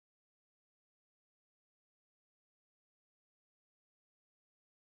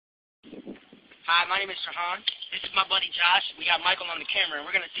Hi, my name is Shahan. This is my buddy Josh. We got Michael on the camera, and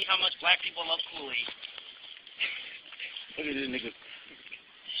we're going to see how much black people love Kool-Aid. Look at this nigga.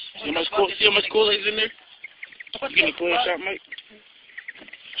 See how much Kool-Aid's in there? You getting a Kool-Aid shot, Mike?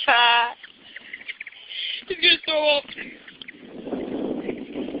 He's gonna throw up. This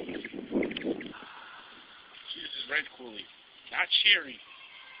is red Kool-Aid. Not cherry.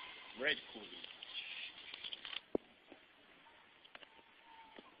 Red Kool-Aid.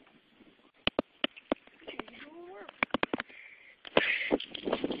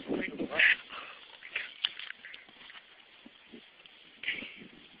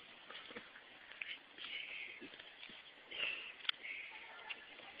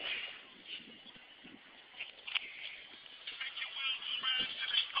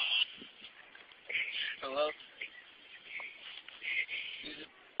 Hello?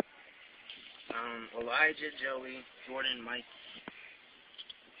 Elijah, Joey, Jordan, Mike.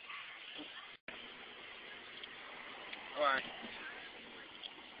 Alright.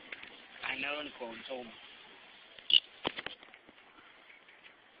 I know Nicole, you told me.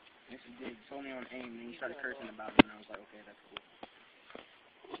 Yes, you did. You told me on AIM, and then you started cursing about it, and I was like, okay, that's cool.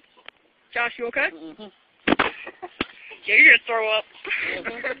 Josh, you okay? Mm-hmm. Yeah, you're gonna throw up.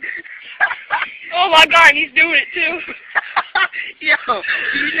 Oh my God, he's doing it too. Yo,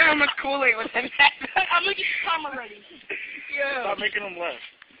 you know how much Kool-Aid was in that? I'm gonna get the timer ready. Yo. Stop making them laugh.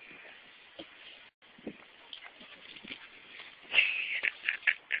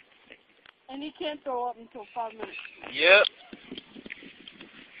 And he can't throw up until 5 minutes. Yep.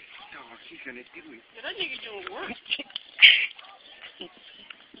 Oh, he's gonna do it. Yeah, that nigga doing work.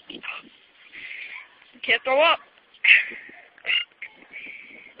 Can't throw up.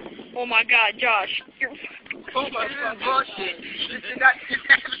 Oh my God, Josh. You're... Oh my God, bullshit. Stop.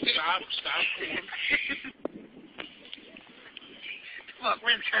 Look,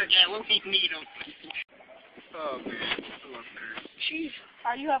 where's Kirk at? We need him. Oh, man. I love Kirk. Jeez.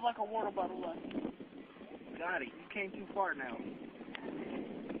 Alright, you have like a water bottle left. Got it. You came too far now.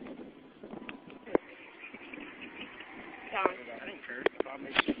 Down. That ain't Kirk. I'll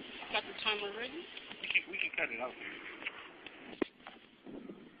make sure. Got the timer ready? We can cut it out.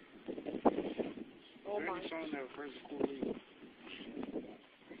 Oh my. There's a song that refers to Kool-Aid.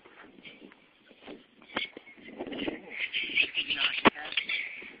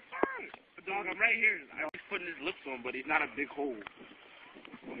 Dog, I'm right here. He's putting his lips on, but he's not a big hole.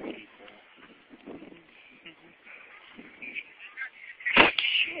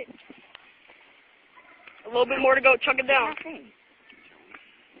 Shit. A little bit more to go. Chug it down.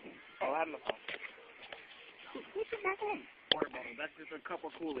 Oh, I have my phone. What's in my phone? Water bottle. That's just a cup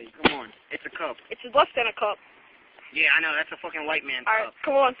of Kool-Aid. Come on. It's a cup. It's less than a cup. Yeah, I know. That's a fucking white man cup. Alright,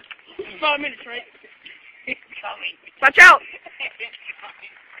 come on. 5 minutes, right? It's coming. Watch out!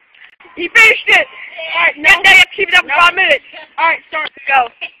 He finished it! Alright, now you have to keep it up for 5 minutes. Alright, start. Go.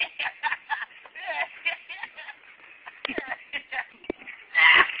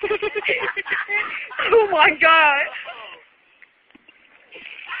 Oh my God.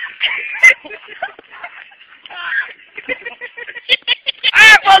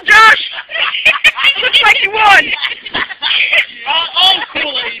 Alright, well, Josh, looks like you won. Oh,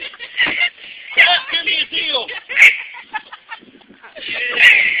 Kool-Aid. Give me a deal.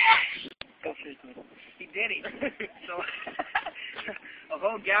 He did it. So, a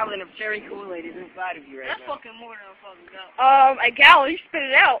whole gallon of cherry Kool-Aid is inside of you right now. That's fucking more than a fucking gallon. A gallon, he spit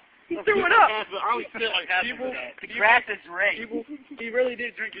it out. He threw it up. I only spit like half of that. The grass is red. He really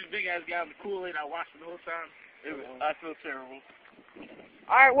did drink his big ass gallon of Kool-Aid. I watched it the whole time. I feel terrible.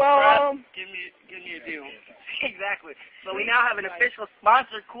 Alright, well, Give me a deal. Exactly. So we now have an official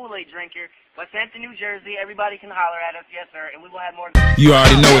sponsored Kool-Aid drinker. West Hampton, New Jersey. Everybody can holler at us, yes sir, and we will have more. You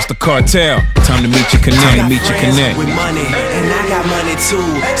already know it's the cartel. Time to meet your connect, With money, and I got money too.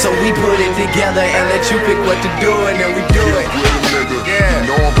 So we put it together and let you pick what to do, and then we do it. Yeah,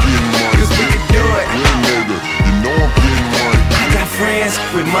 cause we can do it. I got friends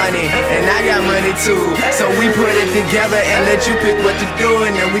with money, and I got money too. So we put it together and let you pick what to do,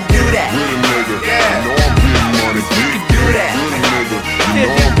 and then we do that. Yeah.